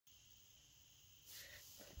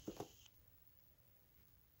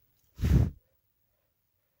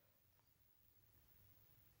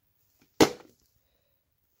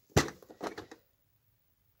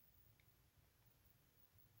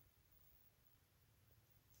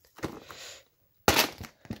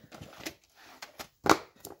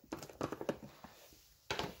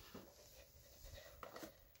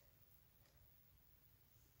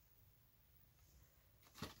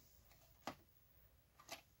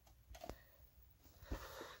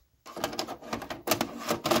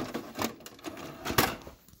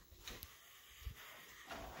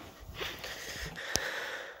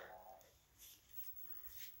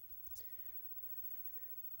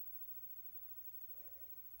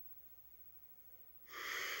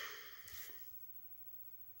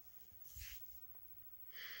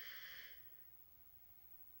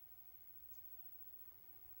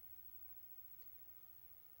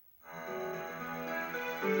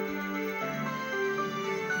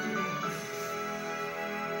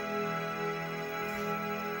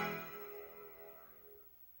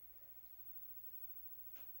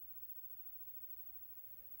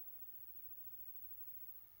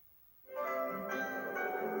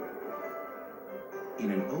In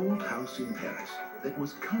an old house in Paris that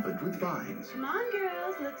was covered with vines Come on,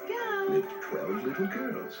 girls, let's go. lived 12 little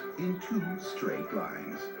girls in 2 straight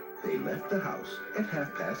lines. They left the house at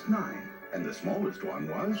 9:30, and the smallest one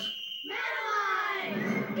was...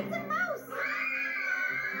 Madeline! It's a mouse!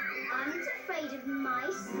 I'm not afraid of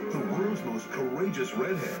mice. The world's most courageous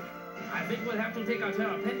redhead I think we'll have to take out her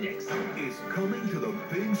appendix. is coming to the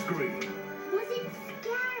big screen. Was it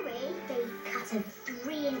scary? They cut a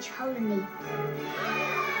 3-inch hole in me.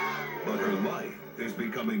 But her life is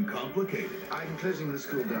becoming complicated. I'm closing the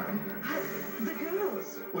school down. The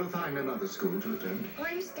girls. We'll find another school to attend.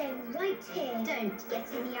 I'm staying right here. Don't get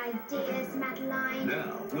any ideas, Madeline.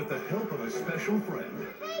 Now, with the help of a special friend,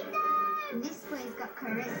 Hey, Dad! This boy's got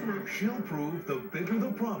charisma. she'll prove the bigger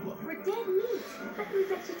the problem, We're dead meat, but we're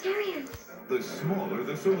vegetarians. the smaller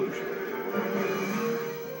the solution.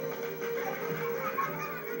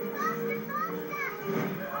 Faster, faster!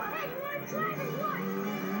 Hey, we're driving one!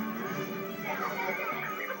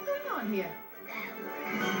 What's going on here?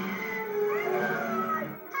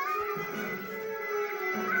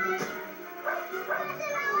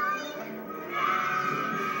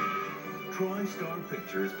 TriStar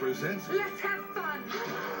Pictures presents Let's have fun.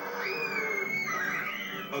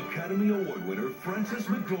 Academy Award winner Frances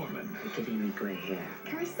McDormand, You're giving me gray hair.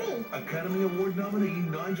 Can I see? Academy Award nominee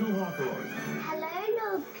Nigel Hawthorne, Hello,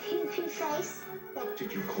 little poo-poo face. What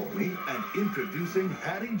did you call me? and introducing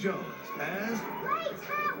Hattie Jones as Wait,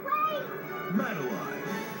 Hat, wait! Madeline.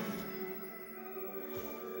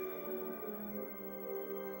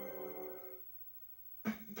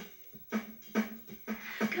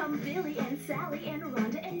 Come Billy and Sally and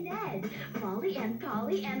Rhonda and Ned, Molly and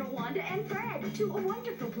Polly and Wanda and Fred, to a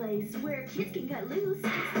wonderful place where kids can cut loose.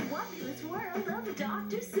 It's the wondrous world of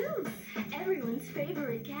Dr. Seuss. Everyone's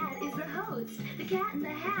favorite cat is the host. The Cat in the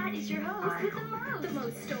Hat is your host with the most. The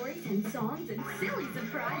most stories and songs and silly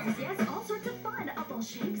surprises. Yes, all sorts of fun of all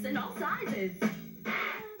shapes and all sizes.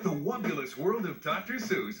 The wondrous world of Dr.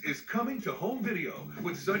 Seuss is coming to home video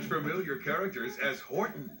with such familiar characters as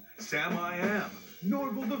Horton, Sam I Am,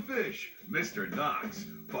 Norval the Fish, Mr. Knox,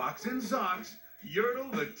 Fox and Socks,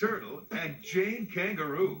 Yertle the Turtle, and Jane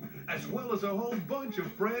Kangaroo, as well as a whole bunch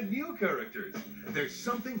of brand new characters. There's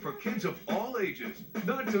something for kids of all ages,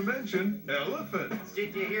 not to mention elephants.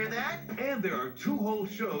 Did you hear that? And there are 2 whole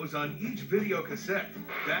shows on each video cassette.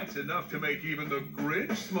 That's enough to make even the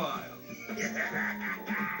Grinch smile.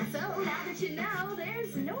 So now that you know,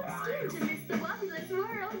 there's no excuse to miss the wondrous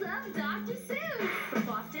world of Dr. Seuss. From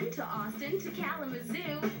Boston to Austin to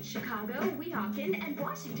Kalamazoo, Chicago, Weehawken, and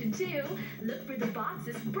Washington too. Look for the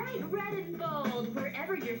boxes bright red and bold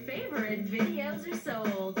wherever your favorite videos are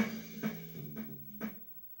sold.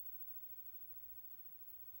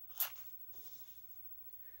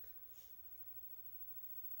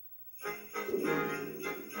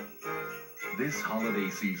 This holiday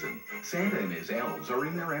season, Santa and his elves are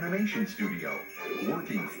in their animation studio,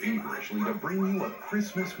 working feverishly to bring you a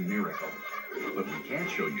Christmas miracle. But we can't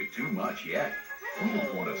show you too much yet. We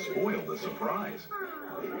don't want to spoil the surprise.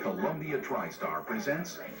 Columbia TriStar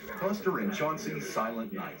presents Buster and Chauncey's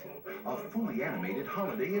Silent Night, a fully animated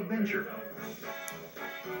holiday adventure.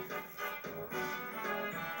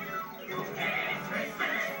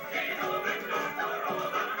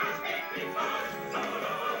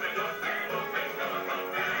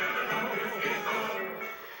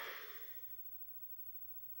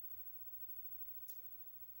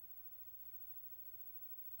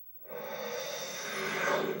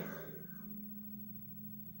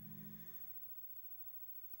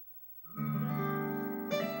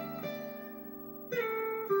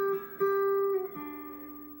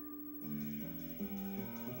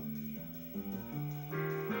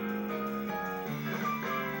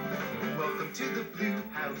 Welcome to the Blue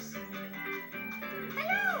House.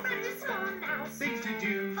 Hello, I'm the small mouse. Things to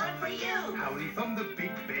do. Fun for you. Howdy from the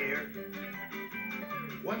Big Bear.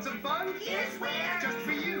 Want some fun? Here's where. Just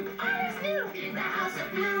for you. Always new. In the house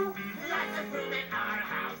of blue. Lots of room in our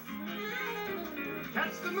house.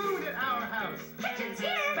 Catch the moon at our house. Kitchen's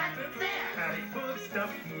here. Bathroom's there. Attic full of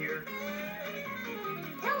stuff here.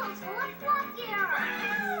 Pillows full of fluff here.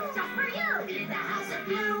 Just for you. In the house of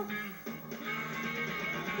blue.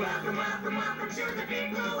 Welcome, welcome, welcome to the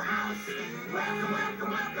big blue house. Welcome, welcome,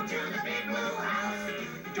 welcome to the big blue house.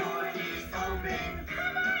 Door is open.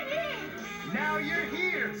 Come on in. Now you're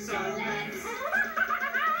here. So let's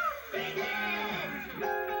begin.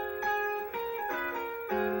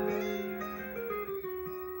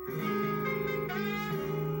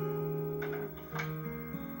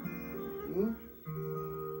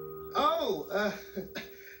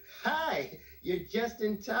 Hi. You're just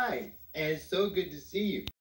in time. And it's so good to see you.